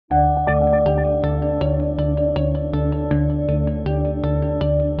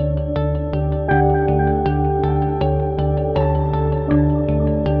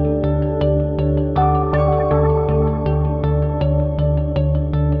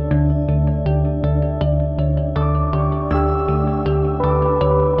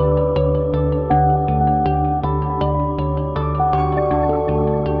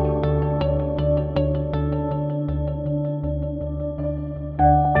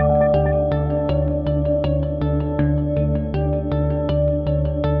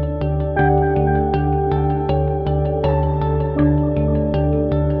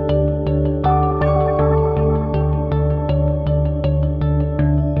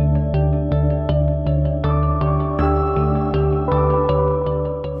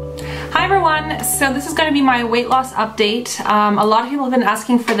everyone, so this is going to be my weight loss update. A lot of people have been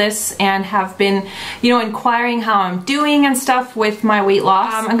asking for this and have been, inquiring how I'm doing and stuff with my weight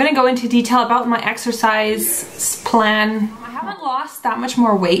loss. I'm going to go into detail about my exercise plan. I haven't lost that much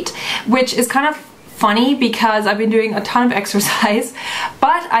more weight, which is kind of funny because I've been doing a ton of exercise,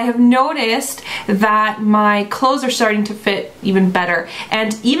 but I have noticed that my clothes are starting to fit even better,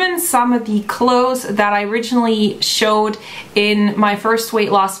 and even some of the clothes that I originally showed in my first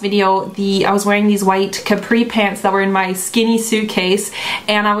weight loss video, I was wearing these white capri pants that were in my skinny suitcase,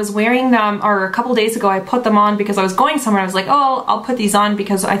 and I was wearing them, or a couple days ago I put them on because I was going somewhere. I was like, oh, I'll put these on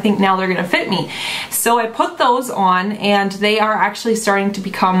because I think now they're gonna fit me. So I put those on and they are actually starting to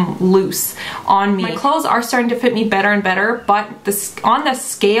become loose on me. My clothes are starting to fit me better and better, but on the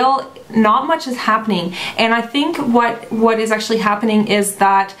scale, not much is happening. And I think what is actually happening is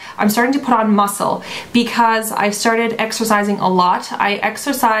that I'm starting to put on muscle because I started exercising a lot. I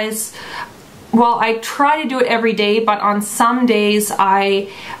exercise, well, I try to do it every day, but on some days I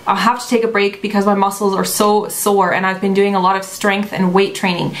have to take a break because my muscles are so sore, and I've been doing a lot of strength and weight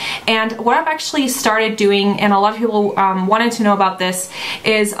training. And what I've actually started doing, and a lot of people wanted to know about this,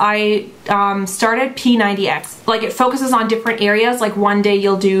 is I started P90X. Like, it focuses on different areas. Like, one day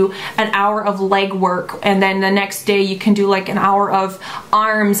you'll do an hour of leg work, and then the next day you can do like an hour of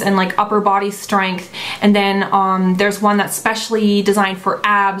arms and like upper body strength. And then there's one that's specially designed for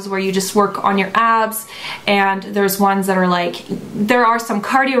abs, where you just work on your abs. And there's ones that are like, there are some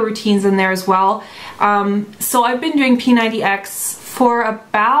cardio routines in there as well. So I've been doing P90X for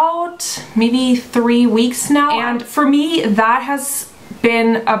about maybe 3 weeks now, and for me that has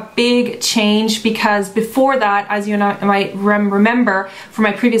been a big change, because before that, as you might remember from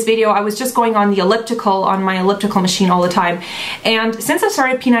my previous video, I was just going on the elliptical, on my elliptical machine all the time. And since I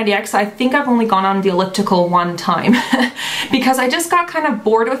started P90X, I think I've only gone on the elliptical one time because I just got kind of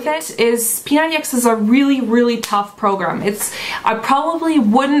bored with it. P90X is a really tough program. I probably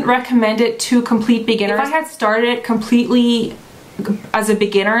wouldn't recommend it to complete beginners. If I had started it completely as a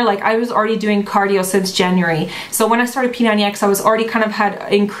beginner, like, I was already doing cardio since January. So when I started P90X, I was already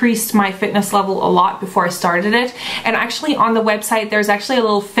had increased my fitness level a lot before I started it. And actually on the website, there's actually a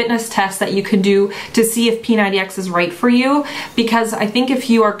little fitness test that you can do to see if P90X is right for you. Because I think if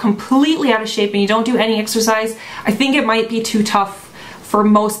you are completely out of shape and you don't do any exercise, I think it might be too tough for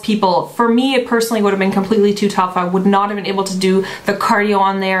most people. For me, it personally would have been completely too tough. I would not have been able to do the cardio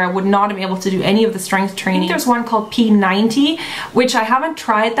on there. I would not have been able to do any of the strength training. I think there's one called P90, which I haven't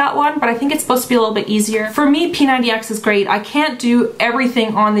tried that one, but I think it's supposed to be a little bit easier. For me, P90X is great. I can't do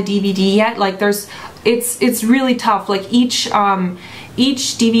everything on the DVD yet. Like, it's really tough. Like, each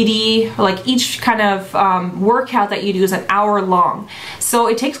DVD, like each kind of workout that you do is an hour long. So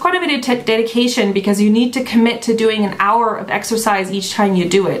it takes quite a bit of dedication, because you need to commit to doing an hour of exercise each time you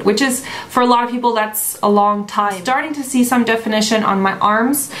do it, which is, for a lot of people, that's a long time. I'm starting to see some definition on my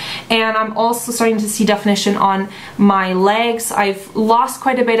arms, and I'm also starting to see definition on my legs. I've lost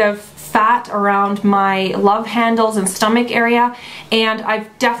quite a bit of fat around my love handles and stomach area, and I've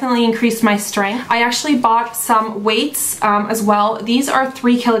definitely increased my strength. I actually bought some weights as well. These are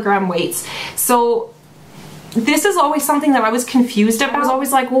 3 kilogram weights. So this is always something that I was confused about. I was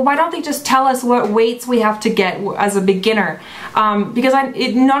always like, well, why don't they just tell us what weights we have to get as a beginner? Because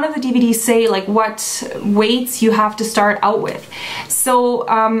none of the DVDs say like what weights you have to start out with. So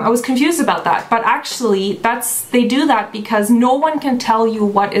I was confused about that. But actually, they do that because no one can tell you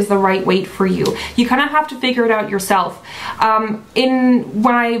what is the right weight for you. You kind of have to figure it out yourself.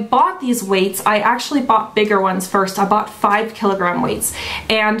 When I bought these weights, I actually bought bigger ones first. I bought 5 kilogram weights,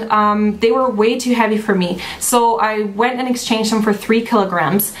 and they were way too heavy for me. So I went and exchanged them for 3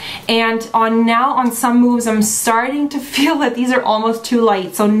 kilograms, and now on some moves I'm starting to feel that these are almost too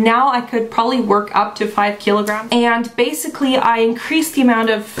light. So now I could probably work up to 5 kilograms. And basically I increased the amount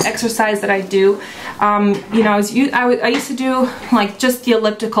of exercise that I do. I used to do like just the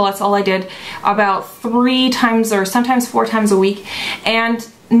elliptical, that's all I did, about 3 times or sometimes 4 times a week. And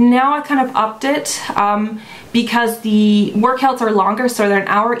now I kind of upped it because the workouts are longer, so they're an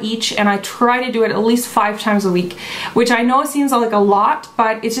hour each, and I try to do it at least 5 times a week, which I know seems like a lot,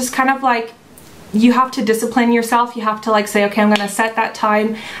 but it's just kind of like, you have to discipline yourself. You have to like say, okay, I'm gonna set that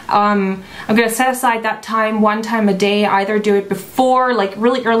time. I'm gonna set aside that time, 1 time a day. Either do it before, like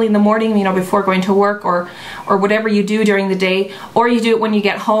really early in the morning, before going to work, or whatever you do during the day, or you do it when you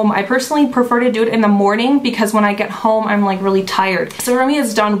get home. I personally prefer to do it in the morning because when I get home, I'm like really tired. So for me,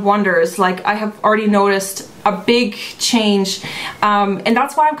 it's done wonders. Like, I have already noticed a big change, and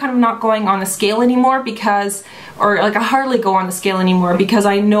that's why I'm kind of not going on the scale anymore, I hardly go on the scale anymore, because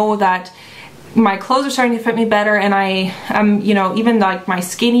I know that my clothes are starting to fit me better, and I am, you know, even like my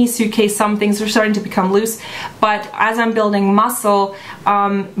skinny suitcase, some things are starting to become loose. But as I'm building muscle,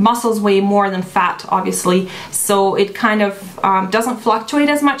 muscle's weigh more than fat, obviously, so it kind of doesn't fluctuate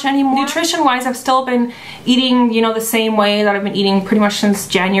as much anymore. Nutrition wise, I've still been eating, you know, the same way that I've been eating pretty much since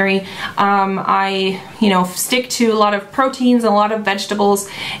January. I, you know, stick to a lot of proteins and a lot of vegetables.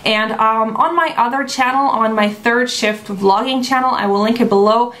 And on my other channel, on my third shift vlogging channel, I will link it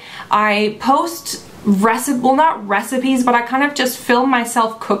below, I post well, not recipes, but I kind of just film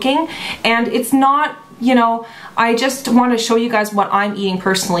myself cooking, and it's not, you know, I just want to show you guys what I'm eating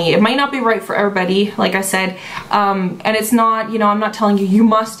personally. It might not be right for everybody, like I said, and it's not, you know, I'm not telling you, you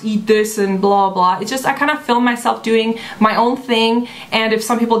must eat this and blah blah. It's just I kind of film myself doing my own thing, and if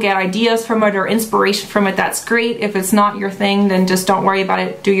some people get ideas from it or inspiration from it, that's great. If it's not your thing, then just don't worry about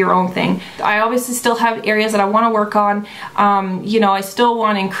it, do your own thing. I obviously still have areas that I want to work on. You know, I still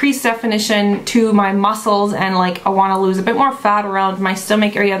want to increase definition to my muscles, and like I want to lose a bit more fat around my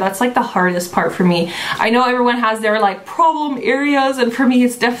stomach area. That's like the hardest part for me. I know everyone has their like problem areas, and for me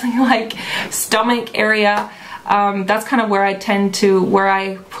it's definitely like stomach area. That's kind of where I tend to, where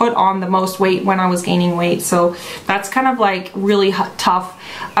I put on the most weight when I was gaining weight, so that's kind of like really tough.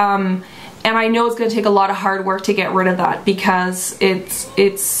 And I know it's going to take a lot of hard work to get rid of that, because it's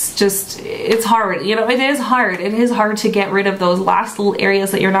hard, you know, it is hard. It is hard to get rid of those last little areas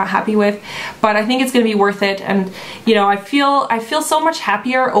that you're not happy with, but I think it's going to be worth it. And you know, I feel so much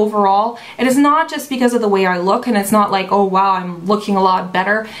happier overall. It is not just because of the way I look, and it's not like, oh wow, I'm looking a lot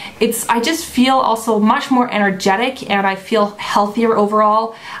better. I just feel also much more energetic, and I feel healthier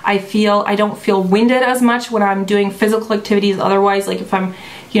overall. I don't feel winded as much when I'm doing physical activities. Otherwise, like if I'm,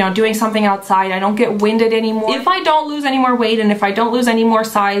 you know, doing something outside, I don't get winded anymore. If I don't lose any more weight, and if I don't lose any more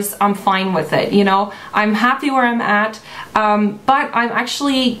size, I'm fine with it, you know. I'm happy where I'm at, but I'm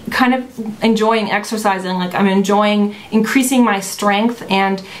actually kind of enjoying exercising. Like I'm enjoying increasing my strength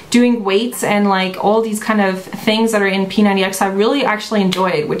and doing weights and like all these kind of things that are in P90X. I really actually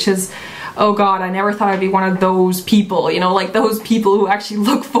enjoy it, which is, oh god, I never thought I'd be one of those people, you know, like those people who actually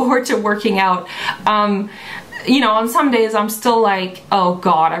look forward to working out. You know, on some days I'm still like, oh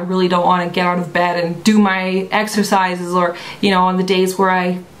god, I really don't want to get out of bed and do my exercises, or, you know, on the days where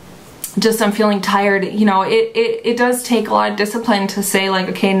I'm feeling tired, you know, it does take a lot of discipline to say like,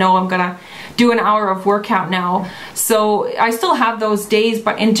 okay, no, I'm gonna do an hour of workout now. So I still have those days,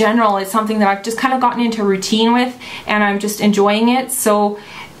 but in general it's something that I've just kind of gotten into routine with, and I'm just enjoying it. So,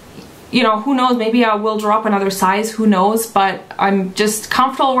 you know, who knows, maybe I will drop another size, who knows, but I'm just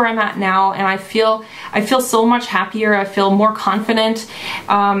comfortable where I'm at now, and I feel so much happier. I feel more confident.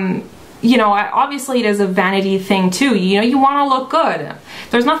 You know, obviously it is a vanity thing too. You know, you want to look good.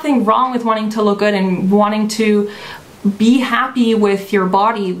 There's nothing wrong with wanting to look good and wanting to be happy with your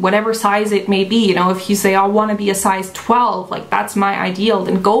body, whatever size it may be. You know, if you say I want to be a size 12, like that's my ideal,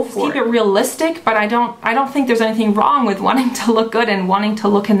 then go for it. Keep it realistic, but I don't think there's anything wrong with wanting to look good and wanting to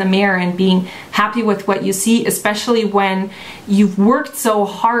look in the mirror and being happy with what you see, especially when you've worked so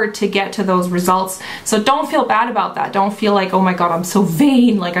hard to get to those results. So don't feel bad about that. Don't feel like, oh my god, I'm so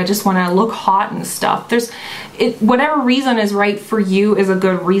vain, like I just want to look hot and stuff. Whatever reason is right for you is a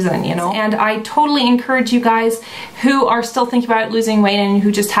good reason, you know. And I totally encourage you guys who are still thinking about losing weight and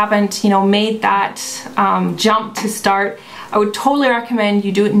who just haven't, you know, made that jump to start. I would totally recommend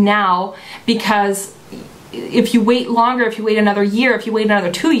you do it now, because if you wait longer, if you wait another year, if you wait another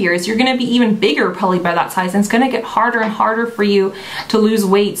 2 years, you're going to be even bigger probably by that size, and it's going to get harder and harder for you to lose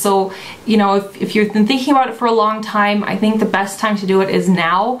weight. So, you know, if you've been thinking about it for a long time, I think the best time to do it is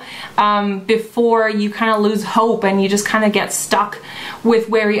now, before you kind of lose hope and you just kind of get stuck with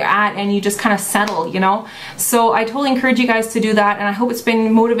where you're at and you just kind of settle, you know. So I totally encourage you guys to do that, and I hope it's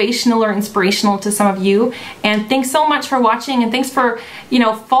been motivational or inspirational to some of you. And thanks so much for watching, and thanks for, you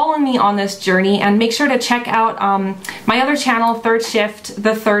know, following me on this journey. And make sure to check out my other channel,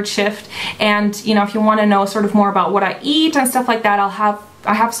 The Third Shift, and you know, if you want to know sort of more about what I eat and stuff like that,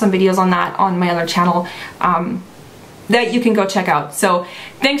 I have some videos on that on my other channel that you can go check out. So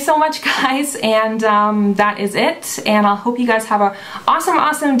thanks so much guys, and that is it, and I'll hope you guys have a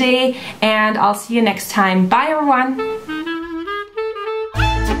awesome day, and I'll see you next time. Bye everyone.